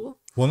in the pool.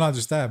 Well, not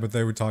just that, but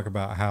they would talk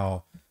about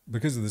how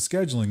because of the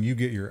scheduling, you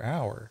get your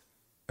hour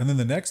and then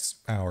the next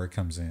hour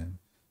comes in.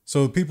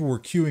 So people were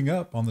queuing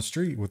up on the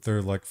street with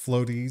their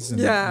floaties and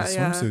the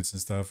swimsuits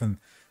and stuff. And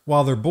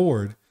while they're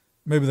bored,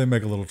 maybe they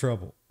make a little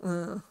trouble.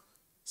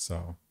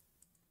 So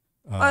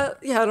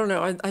Yeah, I don't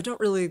know. I don't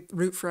really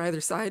root for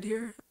either side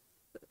here.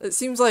 It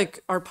seems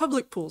like our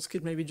public pools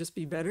could maybe just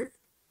be better.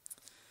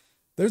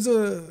 There's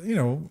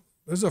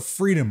a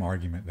freedom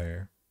argument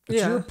there.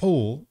 It's your Yeah.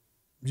 pool.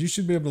 You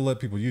should be able to let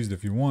people use it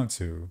if you want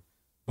to,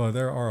 but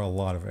there are a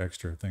lot of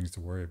extra things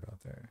to worry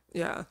about there.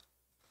 Yeah.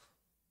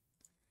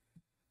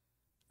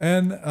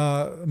 And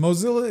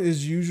Mozilla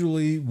is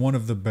usually one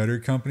of the better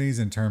companies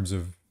in terms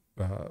of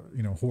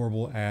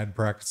horrible ad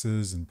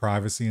practices and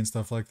privacy and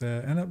stuff like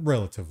that, and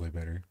relatively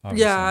better.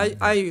 Obviously. Yeah,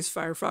 I use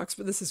Firefox,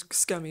 but this is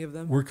scummy of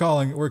them. We're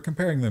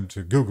comparing them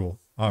to Google,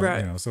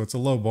 Right. so it's a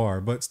low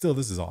bar, but still,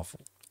 this is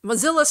awful.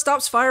 Mozilla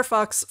stops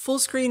Firefox full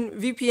screen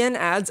VPN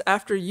ads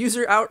after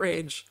user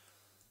outrage.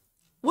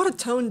 What a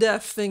tone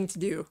deaf thing to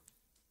do.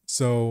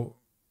 So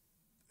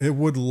it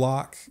would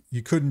lock.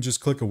 You couldn't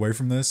just click away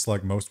from this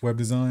like most web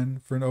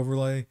design for an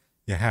overlay.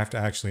 You have to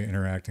actually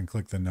interact and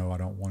click the no, I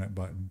don't want it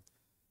button.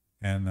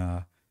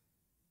 And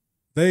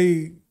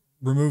they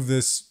remove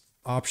this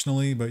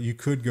optionally, but you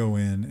could go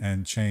in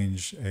and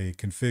change a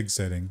config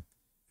setting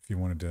if you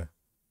wanted to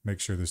make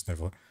sure this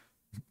never.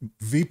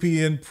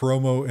 VPN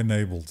promo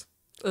enabled.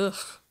 Ugh.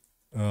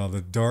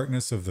 The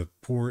darkness of the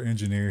poor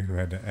engineer who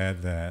had to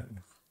add that.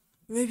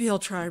 Maybe I'll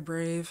try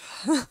Brave.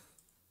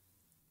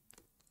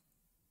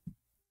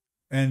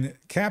 And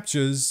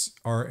CAPTCHAs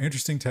are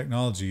interesting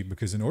technology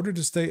because in order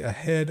to stay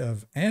ahead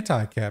of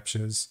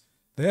anti-CAPTCHAs,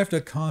 they have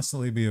to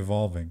constantly be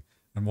evolving.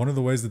 And one of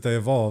the ways that they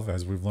evolve,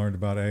 as we've learned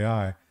about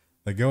AI,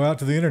 they go out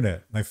to the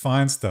internet, they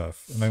find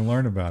stuff, and they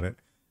learn about it.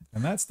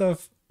 And that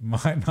stuff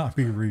might not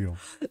be real.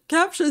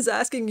 CAPTCHA is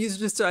asking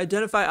users to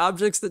identify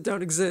objects that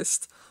don't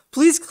exist.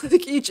 Please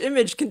click each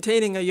image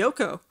containing a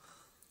Yoko.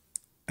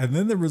 And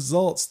then the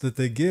results that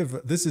they give,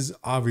 this is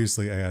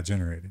obviously AI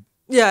generated.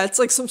 Yeah, it's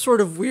like some sort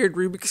of weird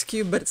Rubik's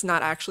Cube, but it's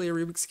not actually a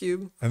Rubik's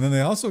Cube. And then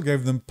they also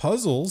gave them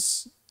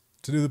puzzles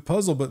to do the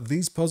puzzle, but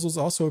these puzzles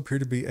also appear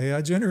to be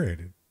AI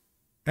generated.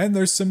 And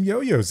there's some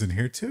yo-yos in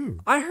here too.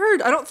 I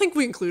don't think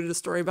we included a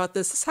story about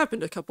this. This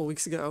happened a couple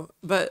weeks ago,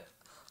 but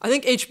I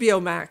think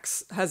HBO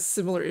Max has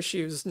similar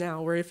issues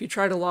now where if you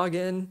try to log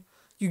in,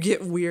 you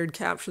get weird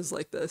captchas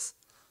like this.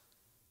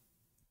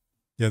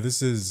 Yeah,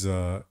 this is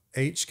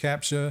H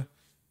CAPTCHA,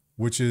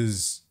 which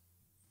is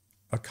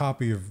a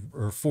copy of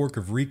or fork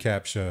of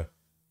reCAPTCHA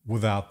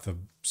without the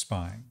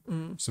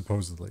spine,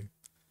 supposedly.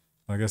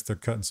 I guess they're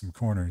cutting some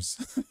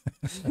corners.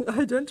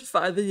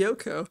 Identify the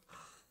Yoko.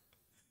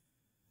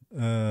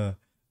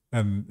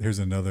 And here's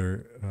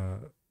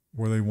another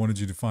where they wanted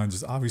you to find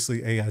just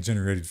obviously AI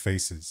generated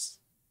faces.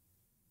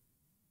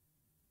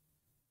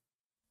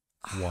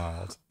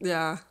 Wild.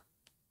 Yeah.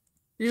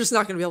 You're just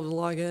not going to be able to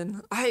log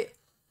in.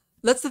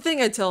 That's the thing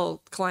I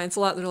tell clients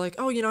a lot. They're like,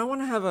 oh, I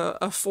want to have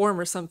a form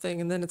or something.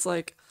 And then it's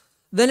like,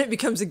 then it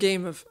becomes a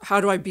game of how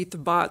do I beat the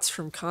bots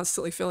from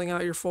constantly filling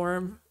out your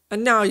form?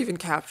 And now even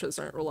CAPTCHAs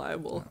aren't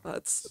reliable.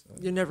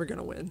 You're never going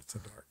to win. It's a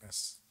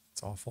darkness.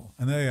 It's awful.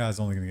 And the AI is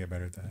only going to get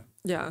better at that.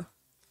 Yeah.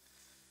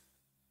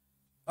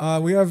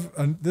 We have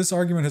this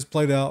argument has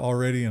played out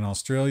already in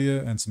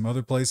Australia and some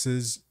other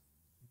places.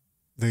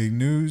 The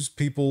news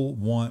people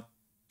want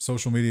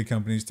social media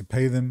companies to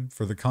pay them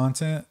for the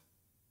content.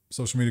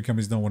 Social media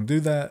companies don't want to do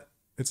that.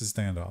 It's a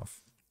standoff.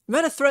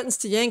 Meta threatens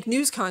to yank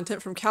news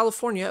content from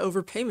California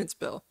over payments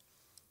bill.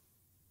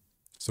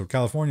 So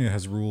California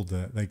has ruled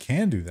that they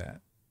can do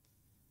that.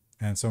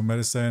 And so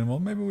Meta's saying, well,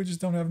 maybe we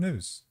just don't have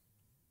news.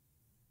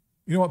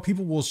 You know what?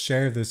 People will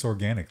share this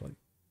organically.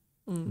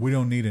 We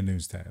don't need a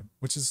news tab,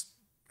 which is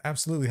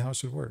absolutely how it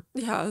should work.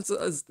 Yeah,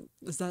 is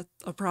that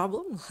a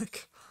problem?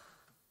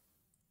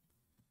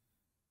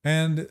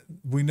 And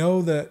we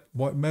know that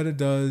what Meta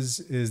does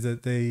is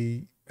that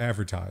they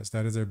advertise.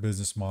 That is their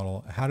business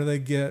model. How do they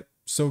get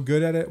so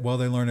good at it? Well,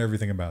 they learn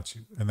everything about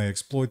you and they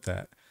exploit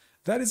that.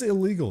 That is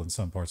illegal in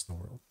some parts of the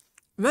world.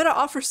 Meta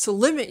offers to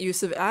limit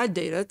use of ad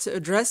data to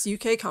address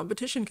UK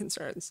competition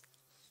concerns.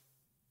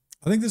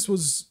 I think this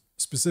was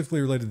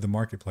specifically related to the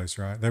marketplace,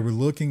 right? They were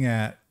looking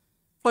at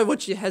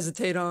what you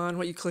hesitate on,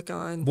 what you click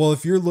on. Well,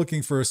 if you're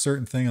looking for a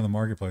certain thing on the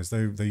marketplace,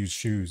 they use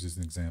shoes as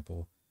an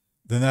example.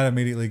 Then that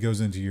immediately goes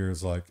into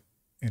yours like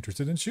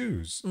interested in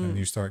shoes and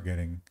you start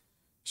getting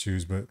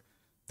shoes. But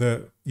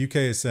the UK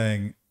is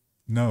saying,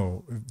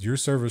 no, your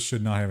service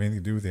should not have anything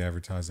to do with the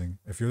advertising.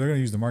 If they're going to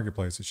use the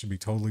marketplace, it should be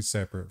totally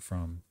separate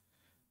from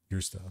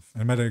your stuff.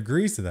 And Meta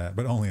agrees to that,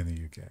 but only in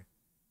the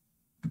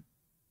UK.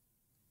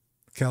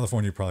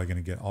 California probably going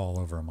to get all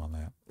over them on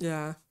that.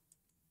 Yeah.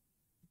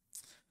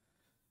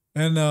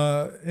 And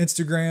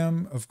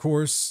Instagram, of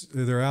course,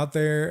 they're out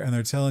there and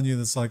they're telling you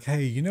that's like,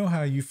 hey, you know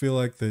how you feel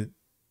like that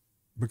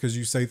because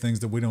you say things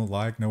that we don't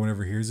like, no one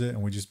ever hears it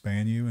and we just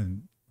ban you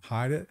and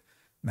hide it?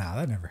 Nah,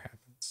 that never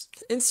happens.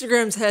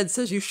 Instagram's head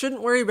says you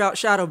shouldn't worry about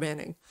shadow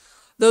banning,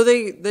 though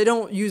they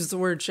don't use the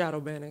word shadow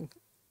banning.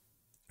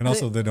 And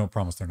also they don't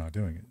promise they're not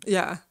doing it.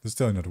 Yeah. They're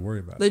still not to worry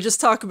about They it.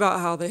 just talk about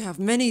how they have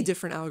many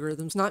different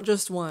algorithms, not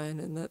just one,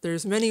 and that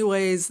there's many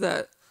ways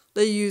that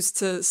they use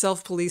to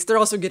self-police. They're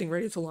also getting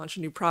ready to launch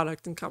a new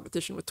product in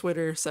competition with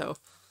Twitter, so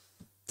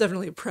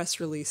definitely a press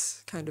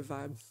release kind of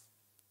vibe.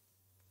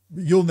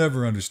 you'll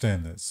never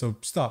understand this. So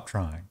stop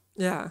trying.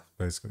 Yeah.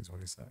 Basically is what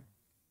he's saying.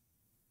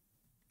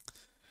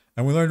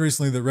 And we learned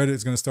recently that Reddit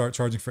is going to start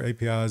charging for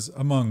APIs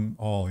among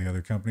all the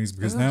other companies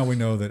because now we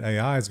know that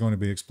AI is going to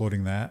be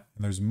exploiting that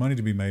and there's money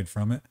to be made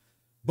from it.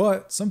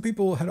 But some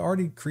people had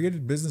already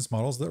created business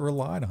models that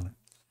relied on it.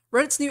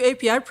 Reddit's new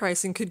API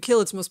pricing could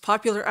kill its most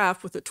popular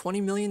app with a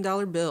 $20 million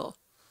bill.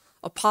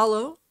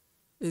 Apollo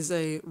is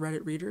a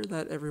Reddit reader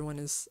that everyone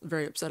is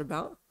very upset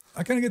about.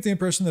 I kind of get the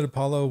impression that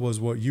Apollo was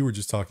what you were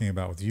just talking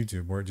about with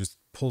YouTube, where it just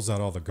pulls out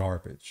all the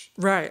garbage.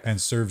 Right.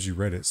 And serves you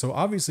Reddit. So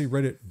obviously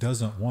Reddit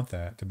doesn't want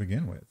that to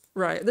begin with.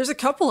 Right. There's a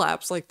couple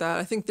apps like that.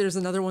 I think there's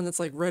another one that's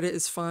like Reddit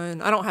is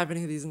fun. I don't have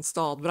any of these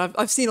installed, but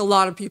I've seen a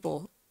lot of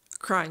people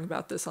crying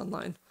about this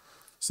online.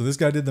 So this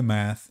guy did the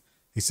math.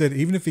 He said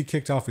even if he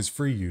kicked off his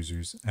free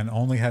users and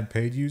only had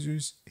paid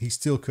users, he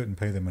still couldn't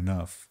pay them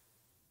enough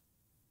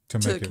to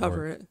make it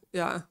cover work. it.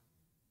 Yeah.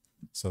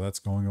 So that's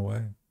going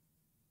away.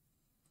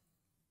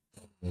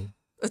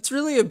 It's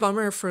really a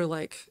bummer for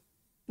like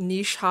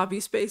niche hobby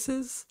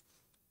spaces.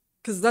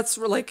 Because that's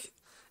where, like,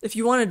 if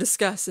you want to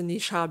discuss a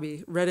niche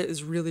hobby, Reddit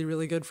is really,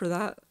 really good for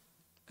that.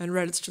 And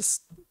Reddit's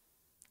just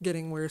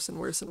getting worse and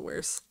worse and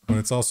worse. But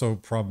it's also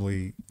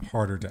probably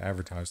harder to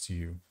advertise to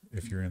you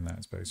if you're in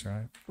that space,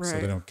 right? Right. So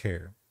they don't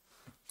care.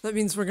 That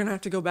means we're going to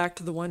have to go back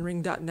to the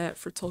onering.net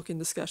for Tolkien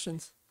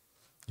discussions.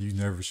 You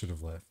never should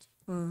have left.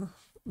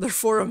 Their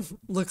forum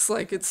looks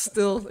like it's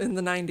still in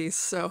the 90s,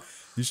 so.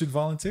 You should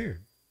volunteer.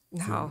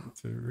 No.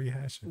 To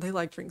rehash it. They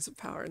like Rings of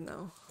Power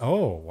now.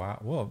 Oh, wow.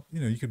 Well,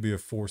 you could be a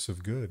force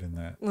of good in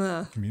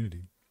that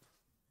community.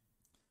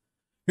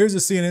 Here's a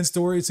CNN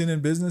story. It's in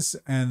business,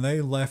 and they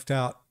left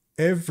out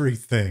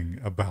everything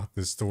about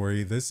this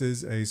story. This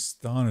is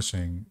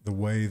astonishing, the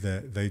way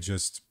that they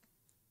just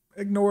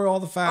ignore all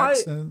the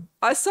facts.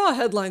 I saw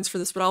headlines for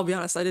this, but I'll be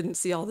honest, I didn't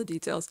see all the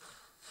details.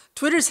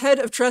 Twitter's head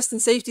of trust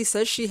and safety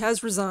says she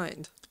has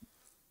resigned.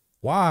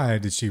 Why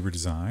did she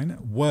resign?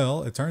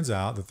 Well, it turns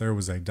out that there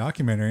was a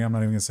documentary. I'm not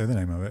even going to say the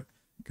name of it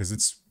because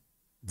it's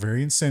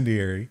very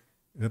incendiary.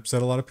 It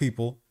upset a lot of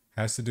people.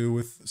 Has to do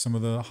with some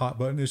of the hot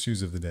button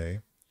issues of the day.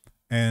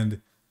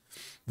 And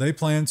they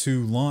plan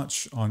to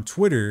launch on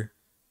Twitter,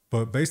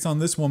 but based on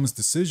this woman's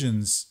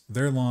decisions,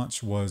 their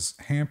launch was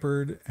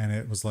hampered, and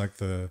it was like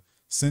the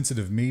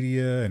sensitive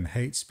media and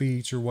hate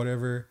speech or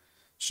whatever.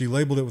 She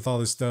labeled it with all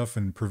this stuff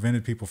and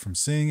prevented people from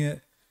seeing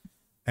it.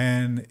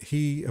 And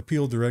he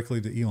appealed directly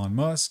to Elon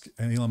Musk,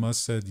 and Elon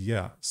Musk said,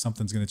 yeah,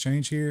 something's going to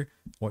change here.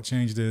 What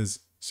changed is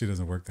she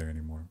doesn't work there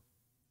anymore.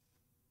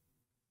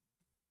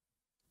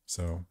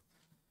 So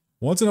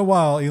once in a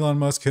while, Elon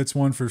Musk hits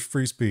one for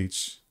free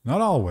speech.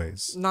 Not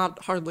always.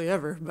 Not hardly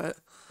ever, but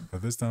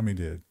this time he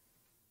did.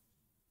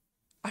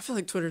 I feel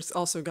like Twitter's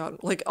also gotten,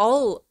 like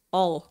all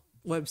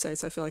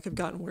websites I feel like have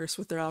gotten worse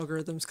with their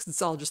algorithms because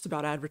it's all just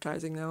about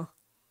advertising now.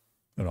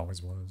 It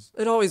always was.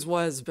 It always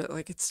was, but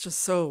like it's just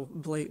so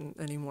blatant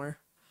anymore.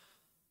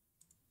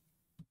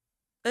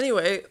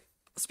 Anyway,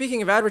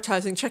 speaking of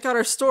advertising, check out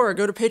our store.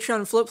 Go to Patreon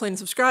and Floatplane and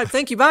subscribe.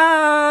 Thank you.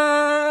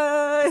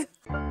 Bye!